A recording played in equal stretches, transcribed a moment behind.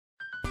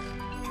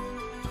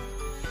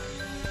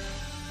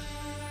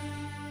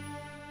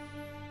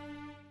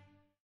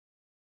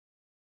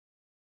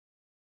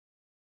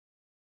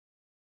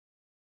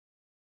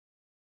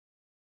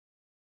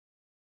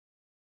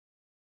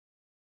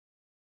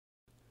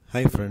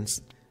Hi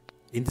friends,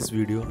 in this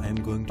video I am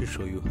going to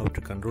show you how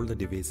to control the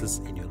devices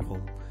in your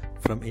home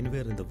from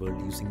anywhere in the world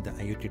using the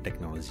IoT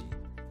technology.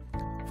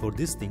 For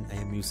this thing I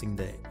am using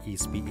the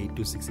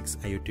ESP8266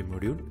 IoT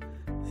module,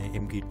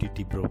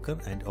 MQTT Broker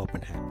and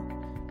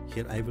Openhab.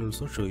 Here I will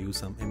also show you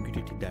some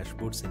MQTT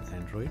dashboards in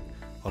Android,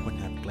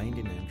 OpenHab client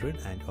in Android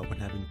and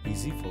OpenHab in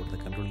PC for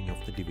the controlling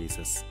of the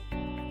devices.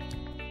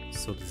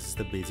 So this is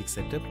the basic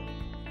setup.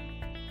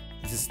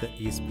 This is the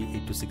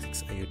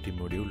ESP8266 IoT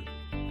module.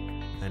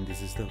 And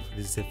this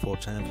is a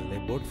 4-channel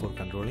relay board for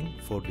controlling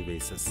 4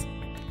 devices.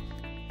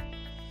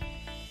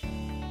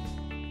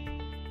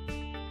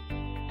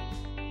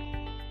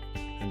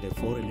 And the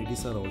 4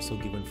 LEDs are also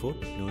given for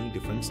knowing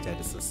different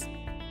statuses.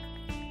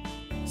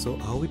 So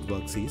how it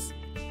works is,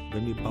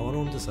 when we power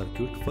on the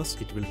circuit,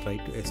 first it will try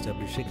to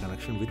establish a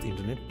connection with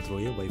internet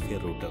through a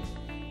Wi-Fi router.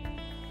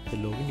 The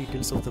login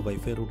details of the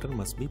Wi-Fi router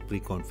must be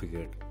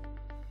pre-configured.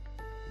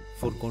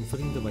 For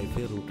configuring the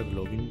Wi-Fi router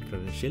login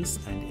credentials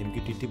and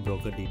MQTT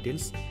broker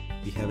details,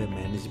 we have a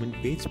management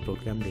page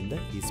programmed in the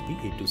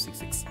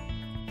ESP8266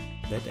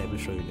 that I will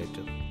show you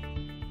later.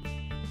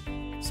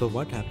 So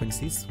what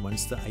happens is,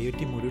 once the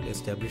IoT module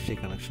establishes a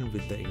connection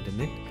with the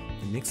internet,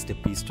 the next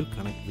step is to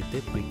connect with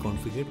a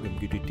pre-configured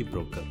MQTT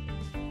broker.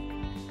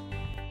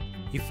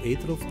 If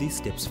either of these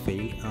steps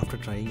fail after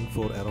trying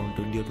for around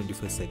 20 or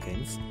 25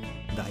 seconds,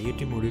 the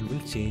IoT module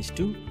will change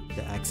to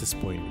the access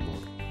point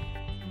mode.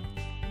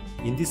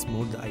 In this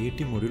mode, the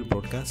IoT module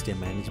broadcasts a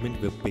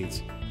management web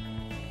page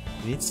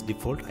in its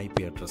default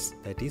IP address,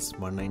 that is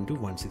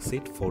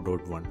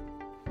 192.168.4.1.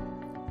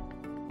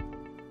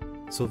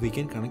 So we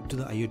can connect to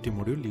the IoT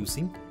module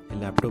using a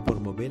laptop or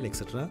mobile,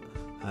 etc.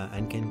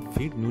 And can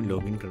feed new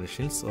login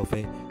credentials of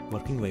a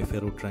working Wi-Fi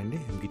router and a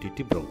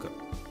MQTT broker.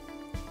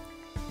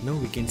 Now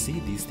we can see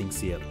these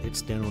things here.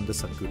 Let's turn on the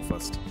circuit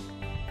first.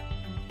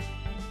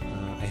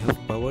 I have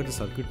powered the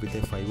circuit with a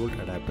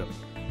 5V adapter.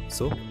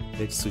 So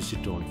let's switch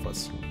it on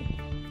first.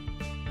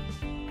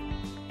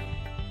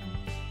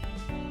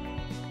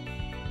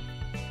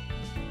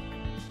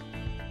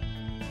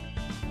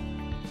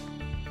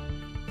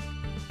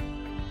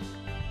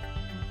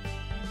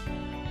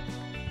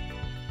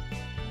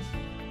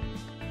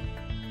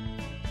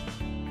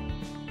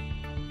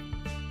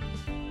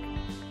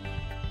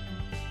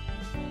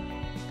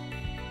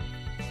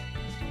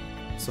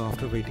 So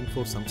after waiting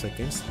for some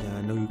seconds,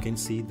 now you can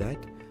see that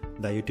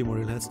the IoT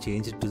module has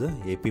changed to the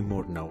AP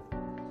mode now.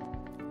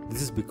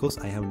 This is because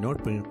I have not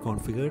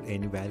configured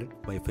any valid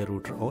Wi-Fi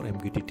router or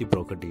MQTT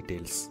broker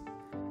details.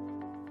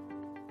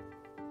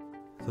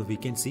 So we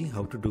can see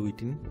how to do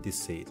it in this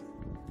stage.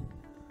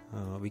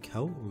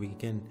 How we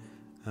can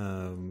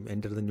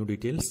enter the new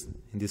details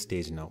in this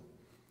stage now.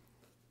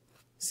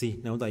 See,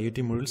 now the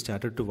IoT module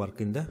started to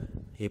work in the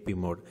AP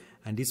mode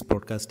and is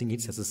broadcasting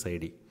its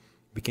SSID.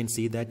 We can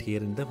see that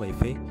here in the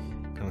Wi-Fi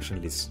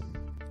connection list.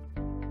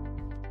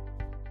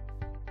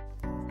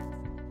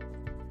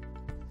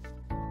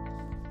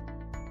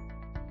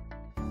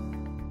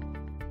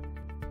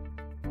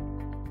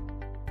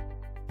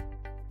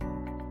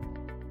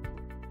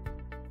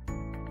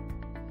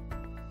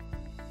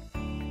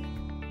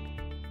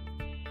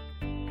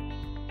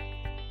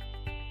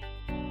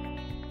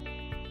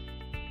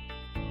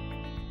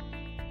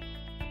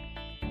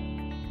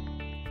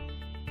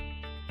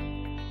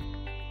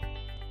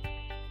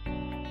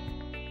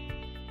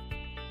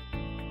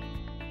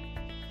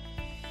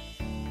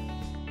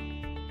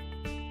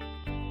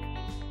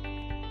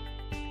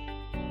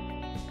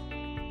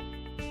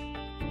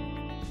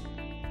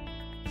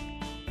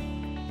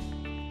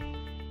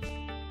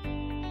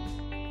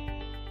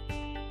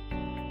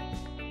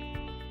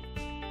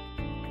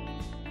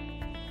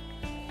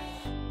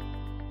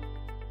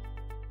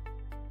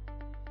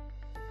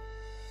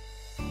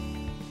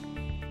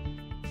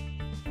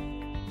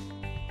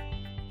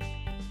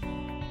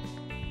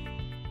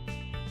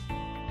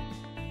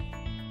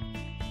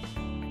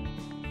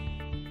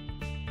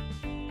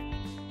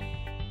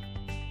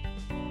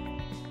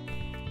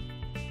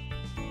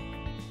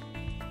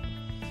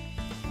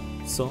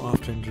 So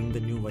after entering the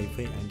new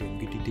Wi-Fi and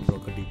MQTT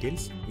broker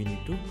details, we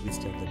need to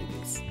restart the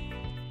device.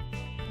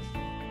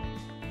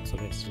 So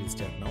let's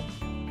restart now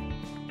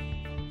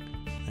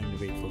and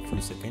wait for a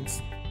few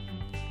seconds.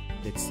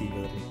 Let's see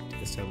whether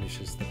it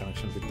establishes the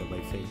connection with the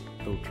Wi-Fi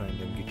router and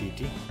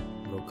MQTT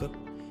broker.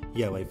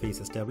 Yeah, Wi-Fi is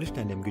established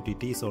and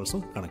MQTT is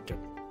also connected.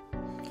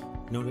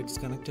 Now let's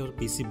connect our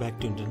PC back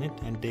to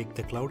internet and take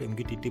the Cloud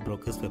MQTT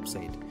Broker's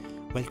website.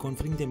 While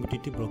configuring the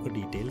MQTT broker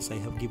details, I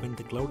have given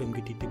the Cloud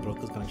MQTT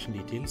Broker's connection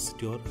details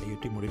to our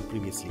IoT module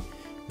previously.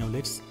 Now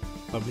let's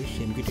publish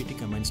MQTT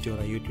commands to our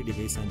IoT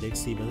device and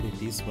let's see whether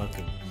it is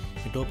working.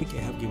 The topic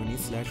I have given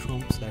is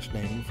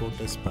 /home/dining for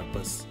test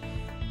purpose.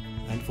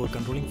 And for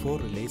controlling 4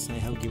 relays, I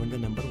have given the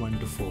number 1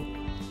 to 4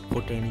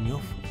 for turning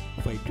off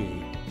 5 to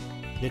 8.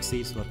 Let's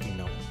see it's working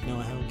now. Now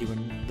I have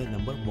given the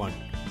number 1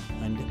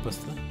 and press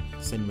the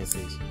send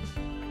message.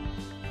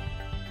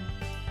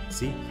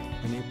 See,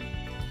 when I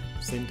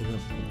sent the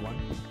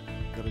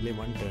relay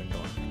 1 turned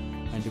on,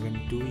 and when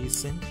 2 is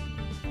sent,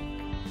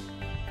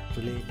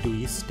 relay 2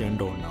 is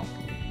turned on now.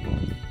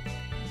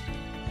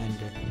 and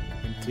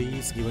when 3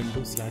 is given to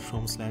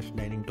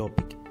 /home/dining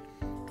topic,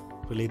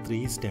 relay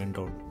 3 is turned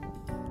on,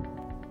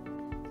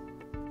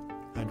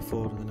 and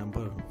for the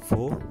number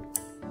 4,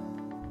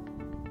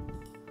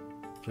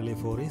 relay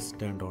 4 is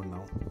turned on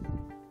now.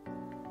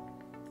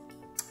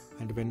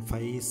 And when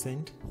 5 is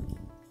sent,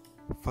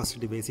 first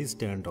device is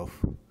turned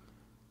off,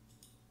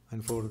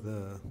 and for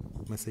the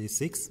message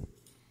 6,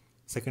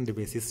 second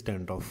device is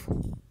turned off,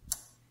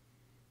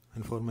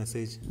 and for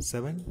message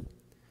 7,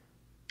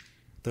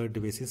 third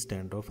device is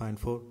turned off, and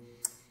for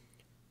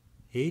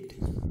 8,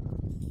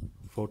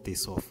 fourth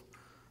is off.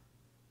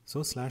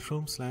 So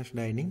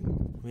 /home/dining,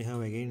 we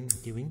have again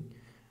giving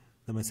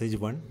the message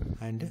 1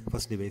 and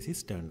first device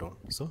is turned on.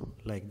 So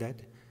like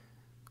that.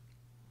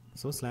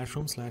 So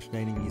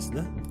 /home/dining is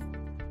the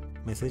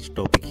message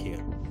topic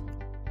here.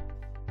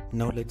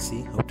 Now let's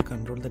see how to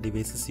control the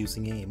devices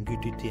using a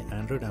MQTT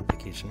Android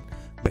application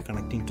by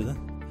connecting to the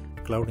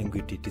cloud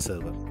MQTT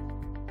server.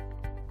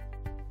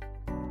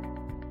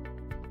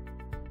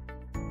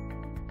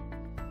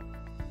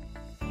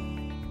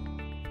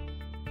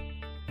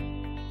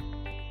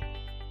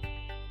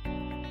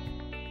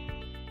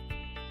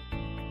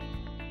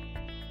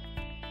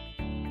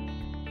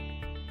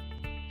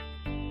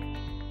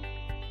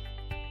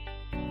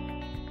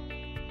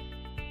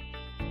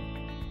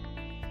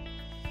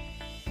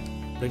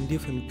 Plenty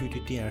of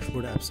MQTT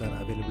dashboard apps are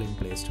available in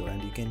Play Store,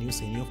 and you can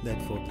use any of that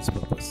for this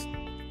purpose.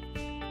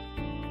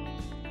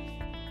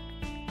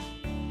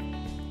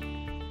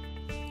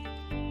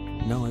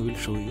 Now I will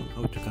show you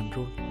how to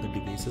control the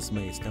devices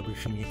by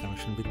establishing a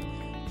connection with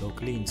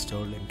locally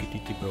installed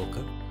MQTT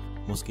Broker,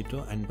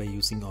 Mosquito, and by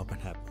using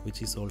OpenHab,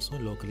 which is also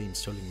locally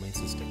installed in my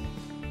system.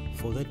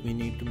 For that, we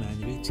need to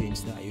manually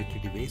change the IoT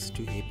device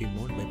to AP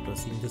mode by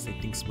pressing the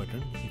settings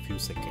button in a few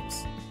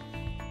seconds.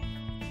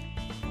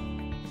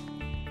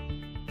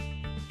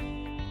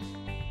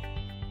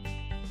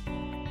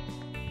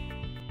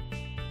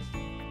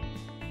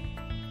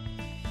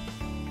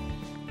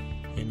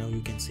 And now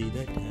you can see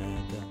that the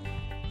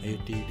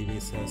IoT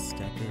device has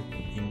started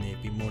in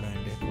AP mode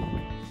and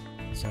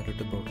started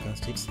to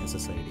broadcast its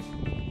SSID.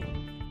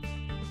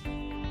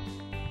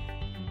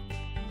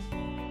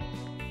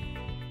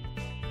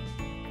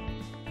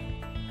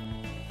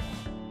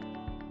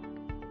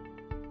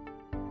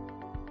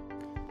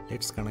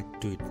 Let's connect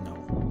to it now.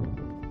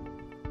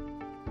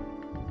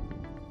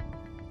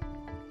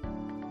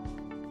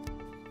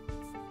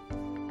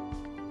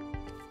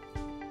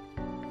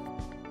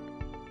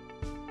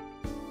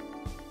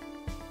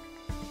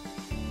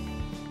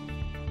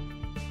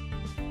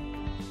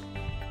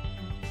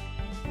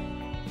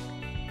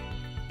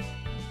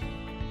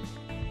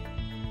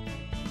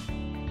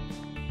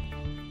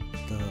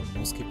 The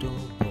Mosquito,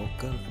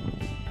 Broker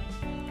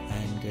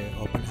and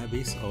OpenHab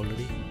is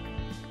already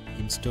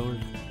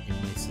installed in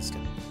my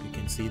system. You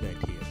can see that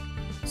here.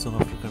 So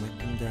after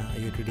connecting the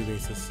IoT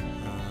devices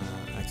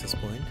access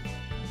point,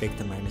 take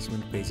the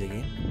management page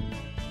again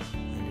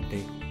and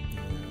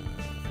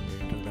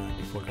enter the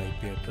default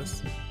IP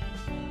address,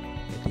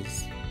 that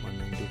is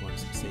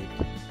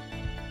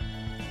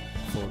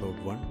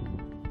 192.168.4.1.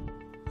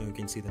 Now you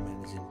can see the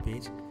management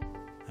page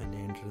and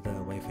enter the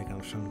Wi-Fi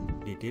connection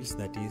details,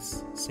 that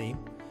is same,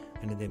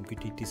 and in the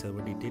MQTT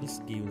server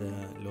details give the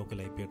local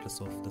IP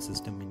address of the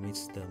system in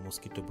which the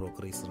Mosquito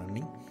Broker is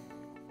running,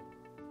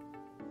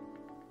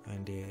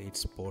 and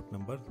its port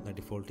number, the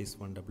default is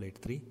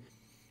 1883,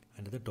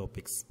 and the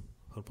topics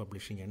for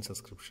publishing and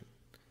subscription.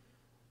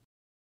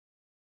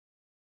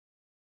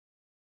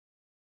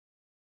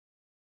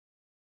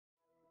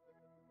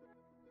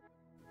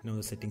 Now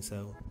the settings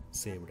are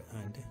saved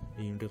and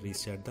you need to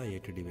restart the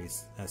IoT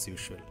device as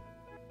usual.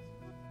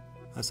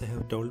 As I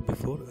have told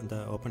before,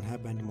 the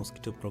OpenHab and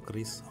Mosquito Broker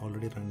is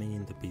already running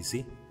in the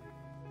PC.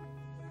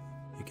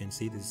 You can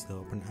see this is the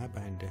OpenHab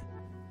and it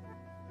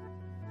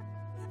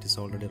is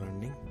already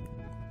running.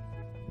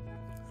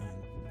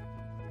 And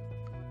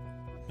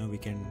now we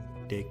can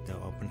take the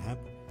OpenHab.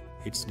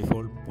 Its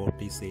default port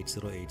is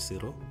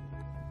 8080.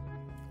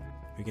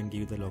 We can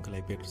give the local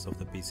IP address of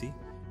the PC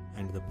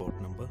and the port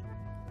number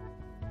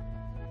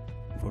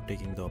for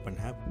taking the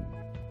OpenHab.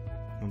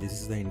 And this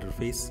is the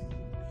interface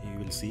you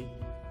will see.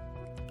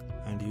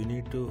 And you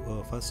need to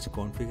first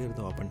configure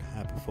the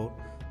OpenHab for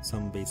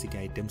some basic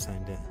items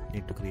and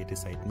need to create a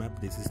sitemap.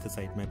 This is the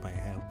sitemap I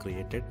have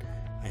created.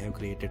 I have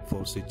created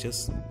 4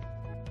 switches.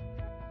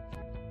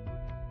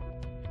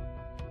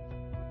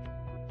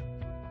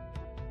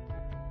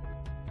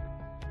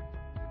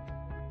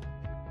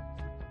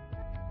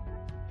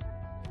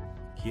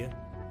 Here,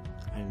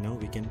 and now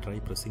we can try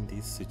pressing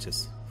these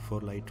switches.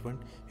 For light one,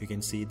 you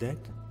can see that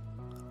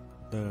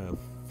the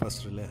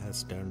first relay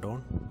has turned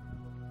on.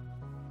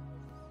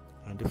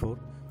 And for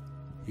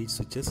each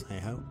switches I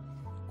have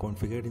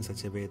configured in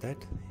such a way that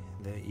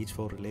each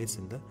 4 relays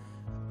in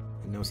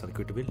our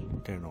circuit will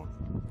turn on.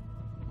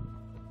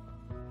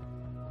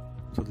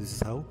 So this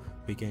is how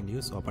we can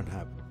use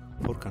OpenHab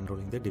for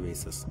controlling the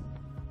devices.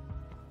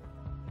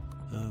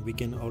 We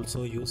can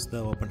also use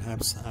the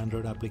OpenHab's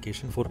Android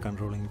application for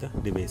controlling the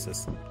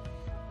devices.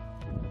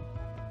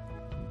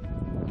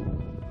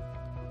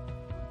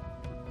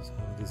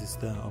 this is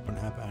the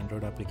OpenHab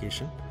Android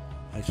application.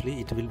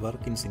 Actually it will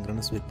work in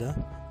synchronous with the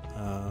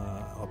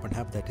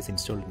OpenHab that is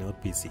installed in our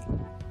PC.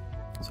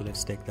 So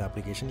let's take the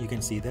application. You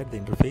can see that the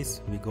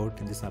interface we got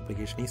in this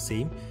application is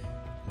same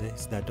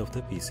as that of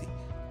the PC.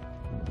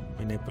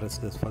 When I press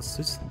the first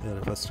switch,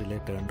 the first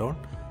relay turned on,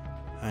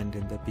 and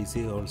in the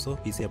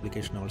PC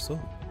application also,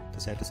 the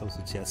status of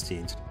switch has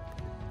changed.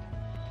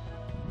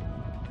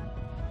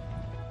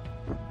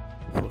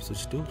 For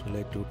switch 2,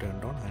 relay 2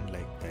 turned on, and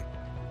like that.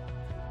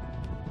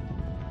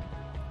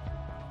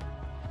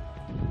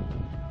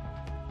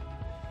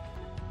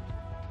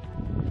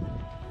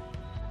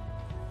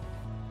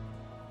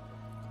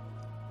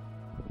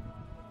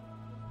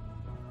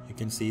 You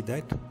can see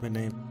that when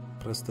I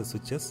press the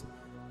switches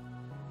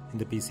in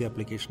the PC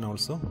application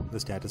also, the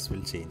status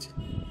will change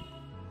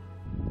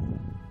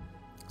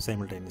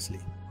simultaneously.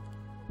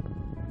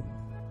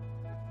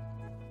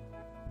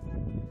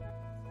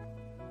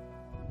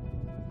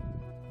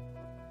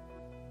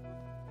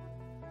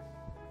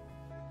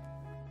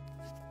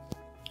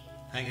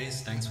 Hi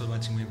guys, thanks for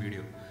watching my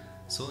video.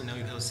 So now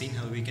you have seen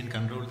how we can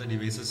control the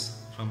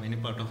devices from any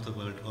part of the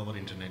world over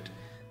internet.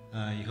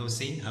 You have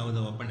seen how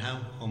the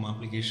OpenHab home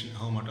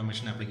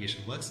automation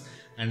application works,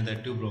 and the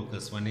two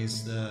brokers. One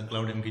is the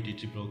Cloud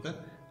MQTT Broker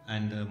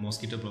and the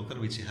Mosquito Broker,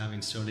 which I have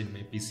installed in my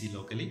PC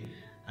locally,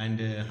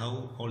 and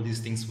how all these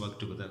things work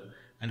together.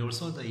 And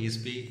also the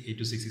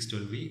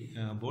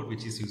ESP8266-12E board,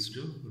 which is used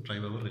to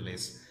drive our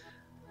relays.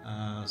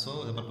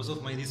 So the purpose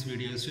of this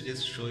video is to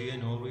just show you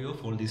an overview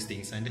of all these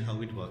things and how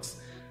it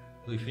works.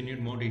 So if you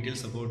need more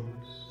details about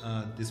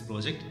this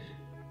project,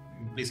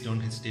 please don't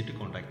hesitate to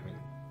contact me.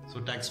 So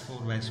thanks for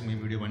watching my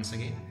video once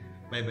again.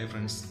 Bye bye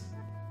friends.